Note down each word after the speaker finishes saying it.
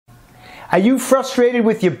Are you frustrated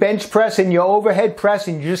with your bench press and your overhead press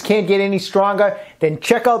and you just can't get any stronger? Then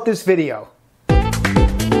check out this video. Hi,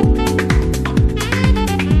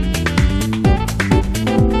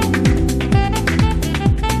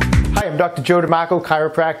 I'm Dr. Joe DeMarco,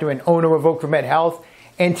 chiropractor and owner of OcraMed Health.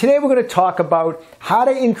 And today we're going to talk about how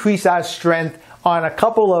to increase our strength on a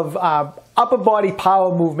couple of upper body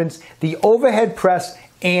power movements, the overhead press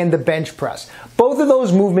and the bench press. Both of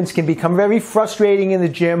those movements can become very frustrating in the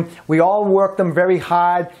gym. We all work them very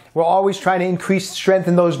hard. We're always trying to increase strength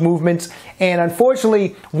in those movements. And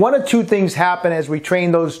unfortunately, one or two things happen as we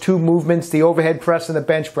train those two movements, the overhead press and the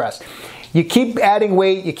bench press. You keep adding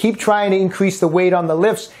weight, you keep trying to increase the weight on the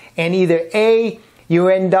lifts, and either A, you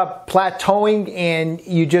end up plateauing and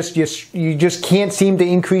you just can't seem to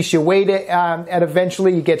increase your weight at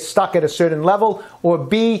eventually you get stuck at a certain level, or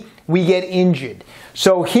B, we get injured.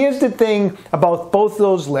 So here's the thing about both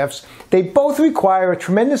those lifts. They both require a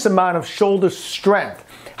tremendous amount of shoulder strength.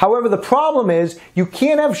 However, the problem is you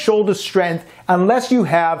can't have shoulder strength unless you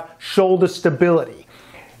have shoulder stability.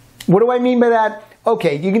 What do I mean by that?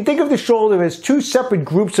 Okay, you can think of the shoulder as two separate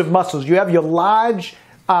groups of muscles. You have your large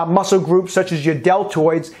muscle groups such as your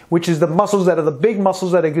deltoids, which is the muscles that are the big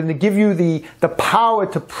muscles that are going to give you the power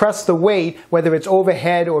to press the weight, whether it's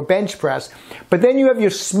overhead or bench press. But then you have your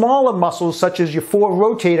smaller muscles such as your four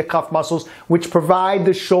rotator cuff muscles, which provide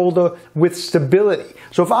the shoulder with stability.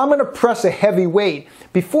 So if I'm going to press a heavy weight,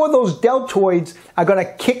 before those deltoids are going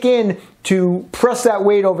to kick in to press that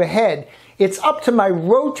weight overhead, it's up to my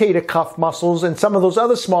rotator cuff muscles and some of those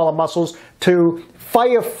other smaller muscles to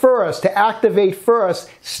fire first, to activate first,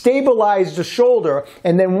 stabilize the shoulder,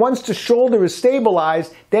 and then once the shoulder is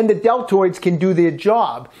stabilized, then the deltoids can do their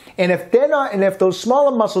job. And if they're not, and if those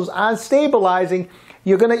smaller muscles aren't stabilizing,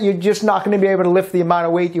 you're just not going to be able to lift the amount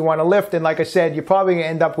of weight you want to lift, and like I said, you're probably going to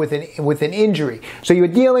end up with an injury. So you're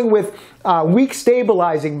dealing with weak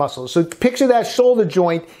stabilizing muscles. So picture that shoulder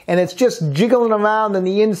joint, and it's just jiggling around on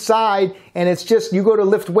the inside, and it's just, you go to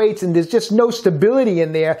lift weights, and there's just no stability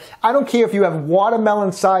in there. I don't care if you have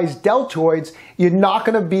watermelon-sized deltoids, you're not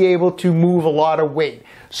going to be able to move a lot of weight.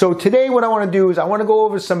 So today what I want to do is I want to go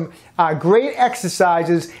over some great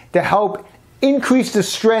exercises to help increase the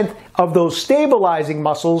strength of those stabilizing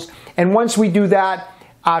muscles, and once we do that,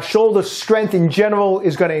 our shoulder strength in general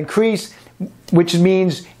is going to increase, which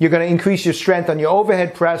means you're going to increase your strength on your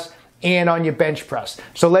overhead press and on your bench press.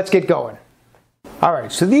 So let's get going.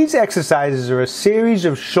 Alright, so these exercises are a series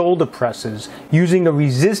of shoulder presses using a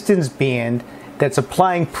resistance band that's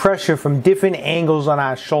applying pressure from different angles on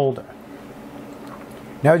our shoulder.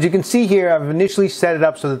 Now as you can see here, I've initially set it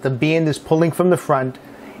up so that the band is pulling from the front,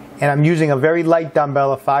 and I'm using a very light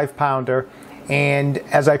dumbbell, a 5-pounder, and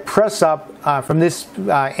as I press up from this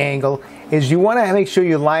angle, is you want to make sure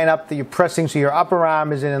you line up that you're pressing so your upper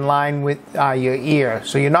arm is in line with your ear.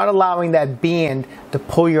 So you're not allowing that band to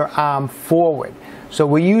pull your arm forward. So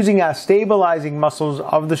we're using our stabilizing muscles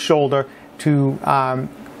of the shoulder to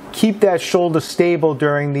keep that shoulder stable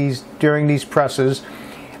during these presses.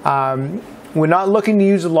 We're not looking to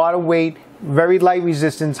use a lot of weight. Very light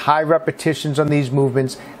resistance, high repetitions on these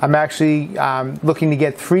movements. I'm actually looking to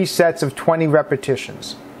get 3 sets of 20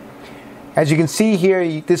 repetitions. As you can see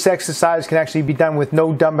here, this exercise can actually be done with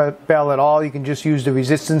no dumbbell at all. You can just use the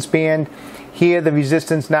resistance band. Here, the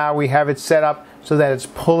resistance now, we have it set up so that it's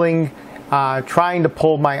pulling, trying to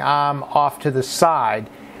pull my arm off to the side.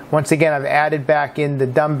 Once again, I've added back in the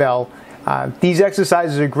dumbbell. These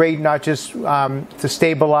exercises are great not just to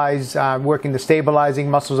stabilize, working the stabilizing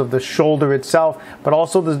muscles of the shoulder itself, but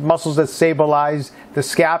also the muscles that stabilize the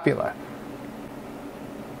scapula.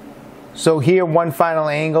 So here, one final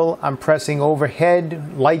angle, I'm pressing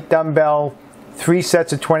overhead, light dumbbell, 3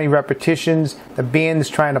 sets of 20 repetitions. The band is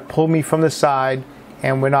trying to pull me from the side,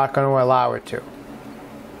 and we're not going to allow it to.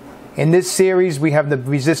 In this series, we have the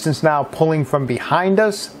resistance now pulling from behind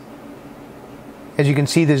us. As you can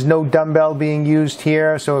see, there's no dumbbell being used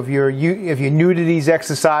here, so if you're new to these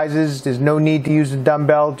exercises, there's no need to use a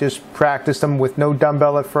dumbbell. Just practice them with no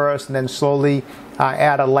dumbbell at first, and then slowly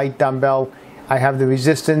add a light dumbbell. I have the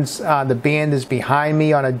resistance, the band is behind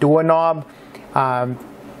me on a doorknob.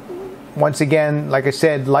 Once again, like I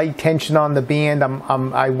said, light tension on the band.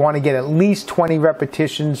 I want to get at least 20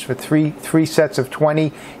 repetitions for three sets of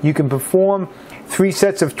 20. You can perform 3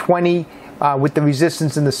 sets of 20 with the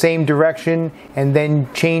resistance in the same direction, and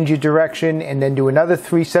then change your direction and then do another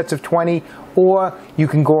 3 sets of 20, or you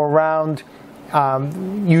can go around,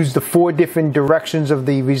 use the 4 different directions of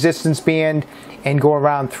the resistance band and go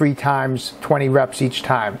around 3 times, 20 reps each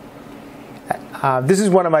time. This is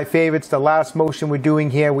one of my favorites. The last motion we're doing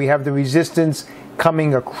here, we have the resistance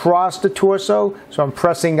coming across the torso. So I'm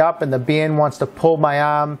pressing up and the band wants to pull my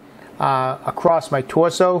arm across my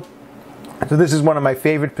torso. So this is one of my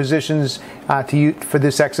favorite positions to use for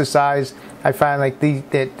this exercise. I find like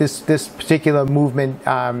this particular movement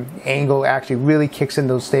angle actually really kicks in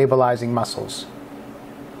those stabilizing muscles.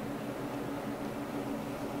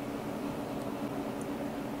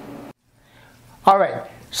 All right,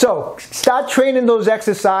 so start training those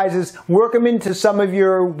exercises, work them into some of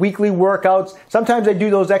your weekly workouts. Sometimes I do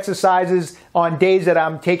those exercises on days that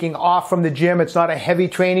I'm taking off from the gym. It's not a heavy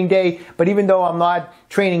training day, but even though I'm not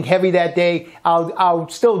training heavy that day, I'll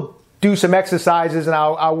still do some exercises, and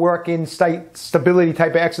I'll work in stability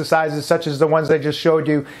type of exercises such as the ones I just showed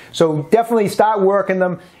you. So definitely start working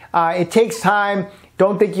them. It takes time.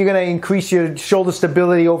 Don't think you're going to increase your shoulder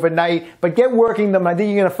stability overnight, but get working them. I think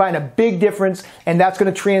you're going to find a big difference, and that's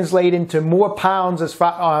going to translate into more pounds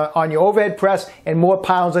on your overhead press and more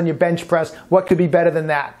pounds on your bench press. What could be better than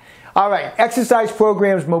that? All right, exercise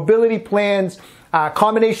programs, mobility plans,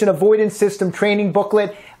 combination avoidance system training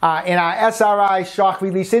booklet, and our SRI shock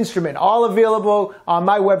release instrument, all available on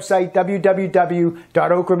my website,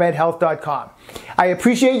 www.OcraMedHealth.com. I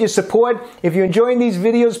appreciate your support. If you're enjoying these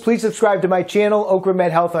videos, please subscribe to my channel,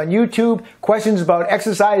 OcraMed Health on YouTube. Questions about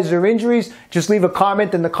exercises or injuries, just leave a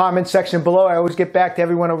comment in the comment section below. I always get back to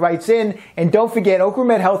everyone who writes in. And don't forget,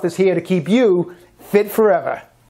 OcraMed Health is here to keep you fit forever.